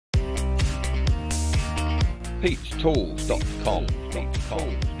Pete'sTools.com.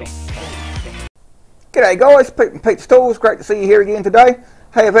 G'day guys, Pete from Pete's Tools. Great to see you here again today.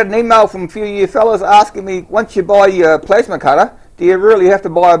 Hey, I've had an email from a few of you fellas asking me, once you buy your plasma cutter, do you really have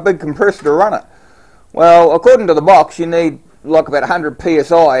to buy a big compressor to run it? Well, according to the box, you need like about 100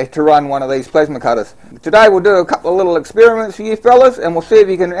 psi to run one of these plasma cutters. Today we'll do a couple of little experiments for you fellas, and we'll see if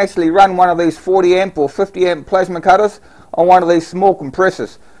you can actually run one of these 40 amp or 50 amp plasma cutters on one of these small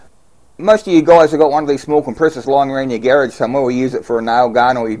compressors. Most of you guys have got one of these small compressors lying around your garage somewhere, or you use it for a nail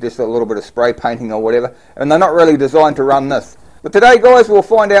gun, or you just do a little bit of spray painting or whatever, and they're not really designed to run this. But today guys, we'll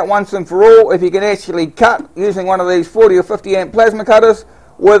find out once and for all if you can actually cut using one of these 40 or 50 amp plasma cutters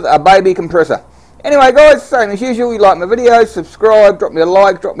with a baby compressor. Anyway guys, same as usual, you like my videos, subscribe, drop me a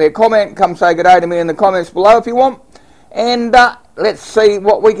like, drop me a comment, come say good day to me in the comments below if you want, and let's see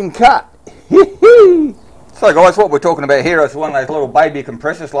what we can cut. So guys, what we're talking about here is one of those little baby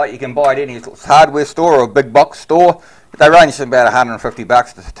compressors like you can buy at any hardware store or a big box store. They range from about 150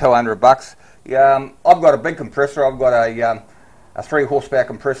 bucks to 200 bucks. I've got a big compressor. I've got a 3 horsepower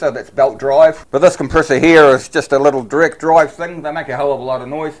compressor that's belt drive. But this compressor here is just a little direct drive thing. They make a hell of a lot of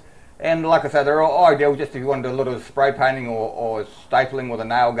noise. And like I said, they're ideal just if you want to do a little spray painting or stapling with a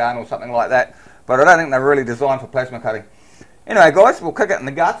nail gun or something like that. But I don't think they're really designed for plasma cutting. Anyway guys, we'll kick it in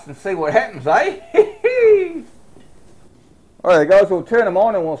the guts and see what happens, eh? Alright guys, we'll turn them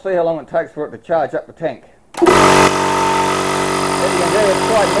on and we'll see how long it takes for it to charge up the tank. As you can see, it's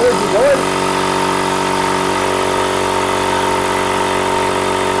quite noisy guys.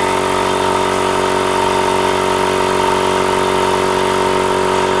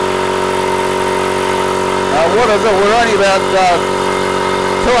 What is it? We're only about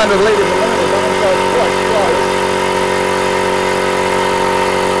 200 litres a minute or something, so it's quite slow.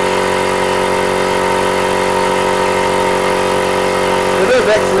 It is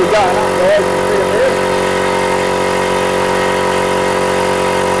actually going up, guys, you can see it there.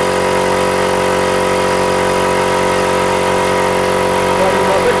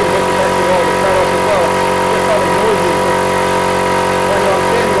 My big compressor actually all the shut off as well. Just how the noise is, but when you're on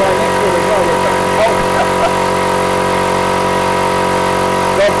standing right next to it as well, there's something fault.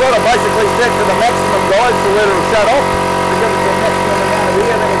 So I've got it basically set to the maximum guys to let it shut off to give us the maximum amount of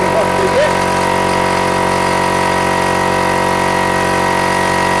air that we can possibly get.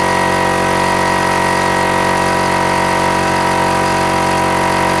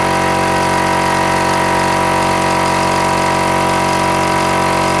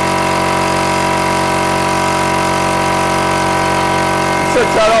 It should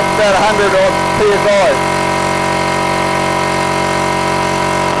shut off about 100 odd psi.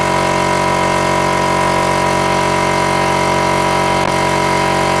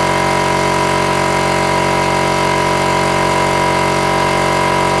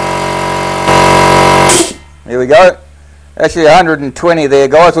 Here we go. Actually 120 there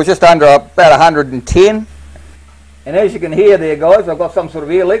guys, we're just under about 110. And as you can hear there guys, I've got some sort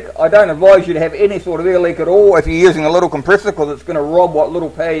of air leak. I don't advise you to have any sort of air leak at all if you're using a little compressor, because it's going to rob what little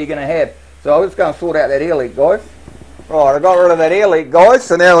power you're going to have. So I'm just going to sort out that air leak guys. Right, I got rid of that air leak guys,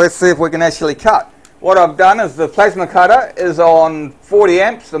 so now let's see if we can actually cut. What I've done is the plasma cutter is on 40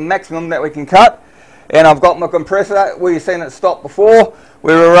 amps, the maximum that we can cut. And I've got my compressor, where you've seen it stop before.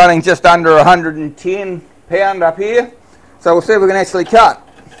 We were running just under 110 pound up here, so we'll see if we can actually cut.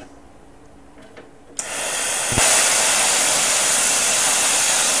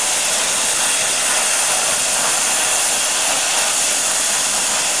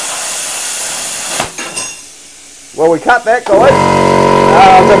 Well, we cut that guys.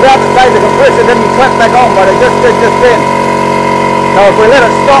 I was about to say the compressor didn't clip back on, but it just did just then. So if we let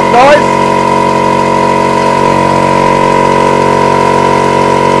it stop guys,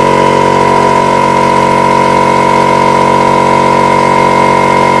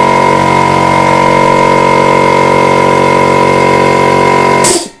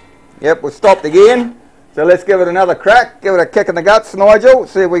 yep, we've stopped again. So let's give it another crack. Give it a kick in the guts, Nigel.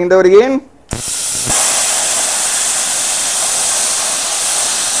 See if we can do it again.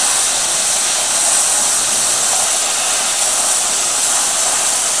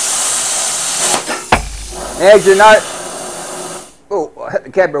 As you know, oh, I hit the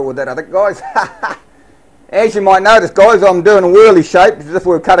camera with that I think guys. As you might notice guys, I'm doing a whirly shape as if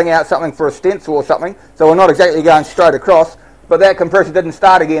we were cutting out something for a stencil or something. So we're not exactly going straight across. But that compressor didn't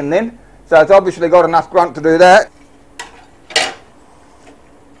start again then, so it's obviously got enough grunt to do that.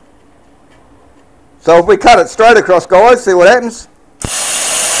 So if we cut it straight across guys, see what happens.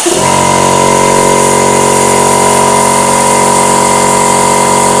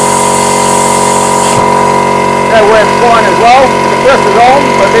 That works fine as well. The pressure's on,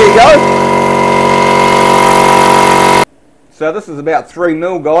 but there you go. So this is about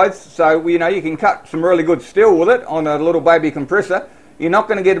 3mm, guys. So you know, you can cut some really good steel with it on a little baby compressor. You're not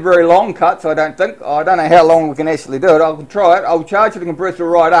going to get very long cuts, I don't think. I don't know how long we can actually do it. I'll try it. I'll charge the compressor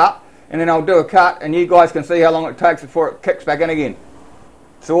right up, and then I'll do a cut, and you guys can see how long it takes before it kicks back in again.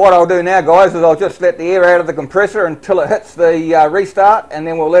 So what I'll do now, guys, is I'll just let the air out of the compressor until it hits the restart, and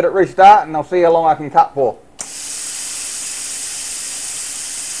then we'll let it restart, and I'll see how long I can cut for.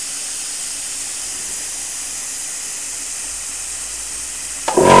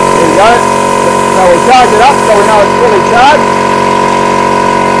 There we go. So we'll charge it up so we know it's fully charged.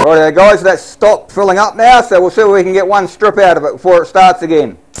 Righto guys, that's stopped filling up now, so we'll see if we can get one strip out of it before it starts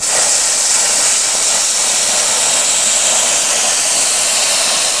again.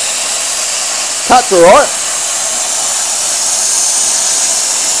 Cuts alright.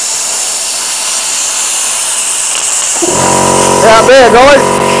 Out there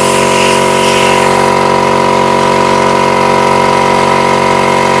guys.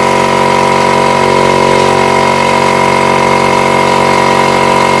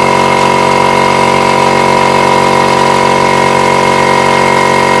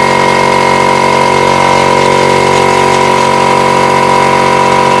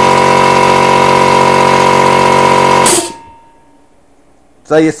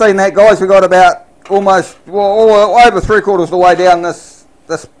 So you've seen that, guys, we've got about almost, well, over 3/4 of the way down this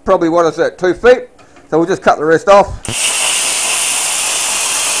probably, what is it, 2 feet. So we'll just cut the rest off.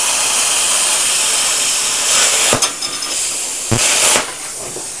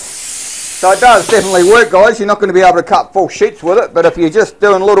 So it does definitely work, guys. You're not going to be able to cut full sheets with it, but if you're just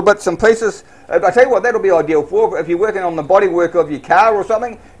doing little bits and pieces, I tell you what, that'll be ideal for. If you're working on the bodywork of your car or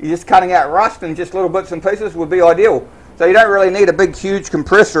something, you're just cutting out rust and just little bits and pieces would be ideal. So you don't really need a big huge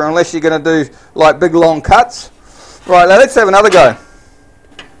compressor unless you're going to do like big long cuts. Right, now let's have another go.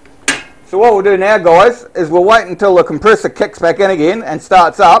 So what we'll do now, guys, is we'll wait until the compressor kicks back in again and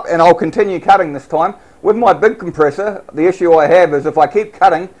starts up, and I'll continue cutting this time. With my big compressor, the issue I have is if I keep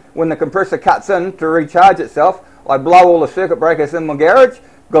cutting when the compressor cuts in to recharge itself, I blow all the circuit breakers in my garage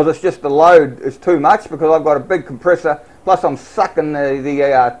because it's just the load is too much because I've got a big compressor, plus I'm sucking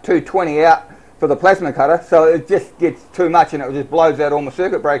the 220 out for the plasma cutter, so it just gets too much and it just blows out all my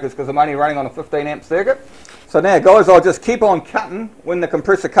circuit breakers because I'm only running on a 15 amp circuit. So now guys, I'll just keep on cutting when the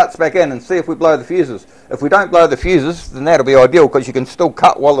compressor cuts back in and see if we blow the fuses. If we don't blow the fuses, then that'll be ideal because you can still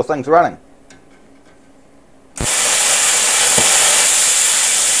cut while the thing's running.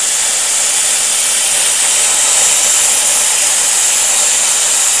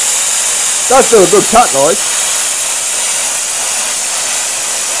 Does do a good cut, guys.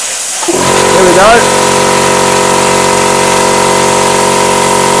 There we go.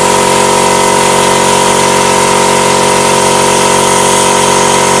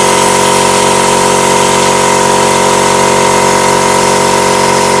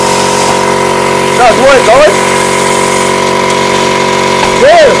 Does work, guys.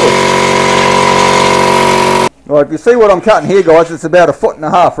 Beautiful. Right, if you see what I'm cutting here, guys, it's about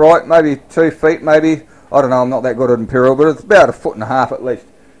 1.5 feet, right? Maybe 2 feet, maybe. I don't know, I'm not that good at imperial, but it's about 1.5 feet at least.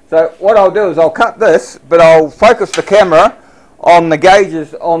 So what I'll do is I'll cut this, but I'll focus the camera on the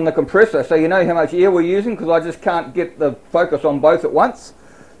gauges on the compressor so you know how much air we're using, because I just can't get the focus on both at once.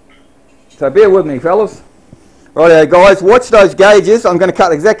 So bear with me, fellas. Righto guys, watch those gauges. I'm going to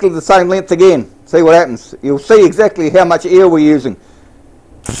cut exactly the same length again. See what happens. You'll see exactly how much air we're using.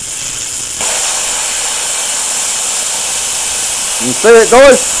 You see it,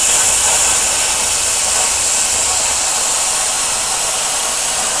 guys?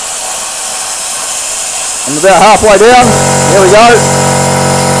 I'm about halfway down. There we go.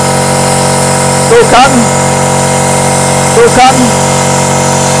 Still cutting. Still cutting.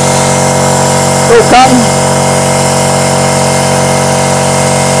 Still cutting.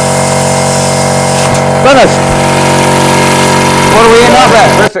 Finished. What do we end up at?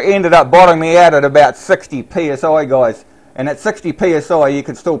 Compressor ended up bottoming me out at about 60 psi, guys. And at 60 psi, you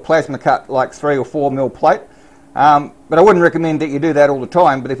can still plasma cut like 3 or 4 mil plate. But I wouldn't recommend that you do that all the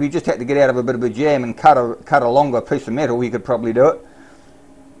time. But if you just had to get out of a bit of a jam and cut a longer piece of metal, you could probably do it.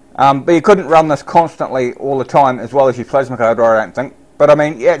 But you couldn't run this constantly all the time as well as your plasma cutter, I don't think. But I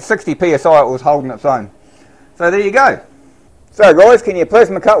mean, yeah, at 60 psi, it was holding its own. So there you go. So guys, can you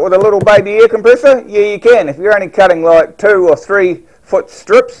plasma cut with a little baby air compressor? Yeah, you can. If you're only cutting like 2 or 3 foot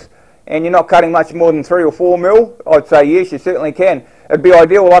strips and you're not cutting much more than 3 or 4 mil, I'd say yes, you certainly can. It'd be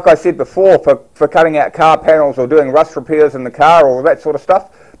ideal, like I said before, for cutting out car panels or doing rust repairs in the car or that sort of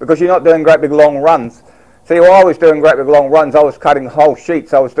stuff, because you're not doing great big long runs. See, while I was doing great big long runs, I was cutting whole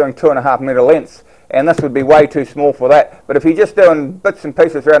sheets. I was doing 2.5 metre lengths, and this would be way too small for that. But if you're just doing bits and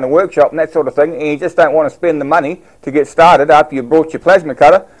pieces around the workshop and that sort of thing, and you just don't want to spend the money to get started after you've bought your plasma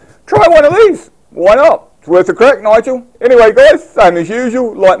cutter, try one of these. Why not? It's worth a crack, Nigel. Anyway guys, same as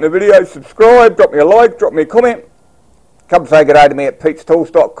usual, like my video, subscribe, drop me a like, drop me a comment. Come say good day to me at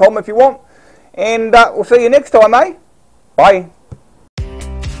petestools.com if you want. And we'll see you next time, eh? Bye.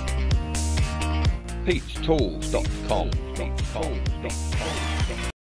 petestools.com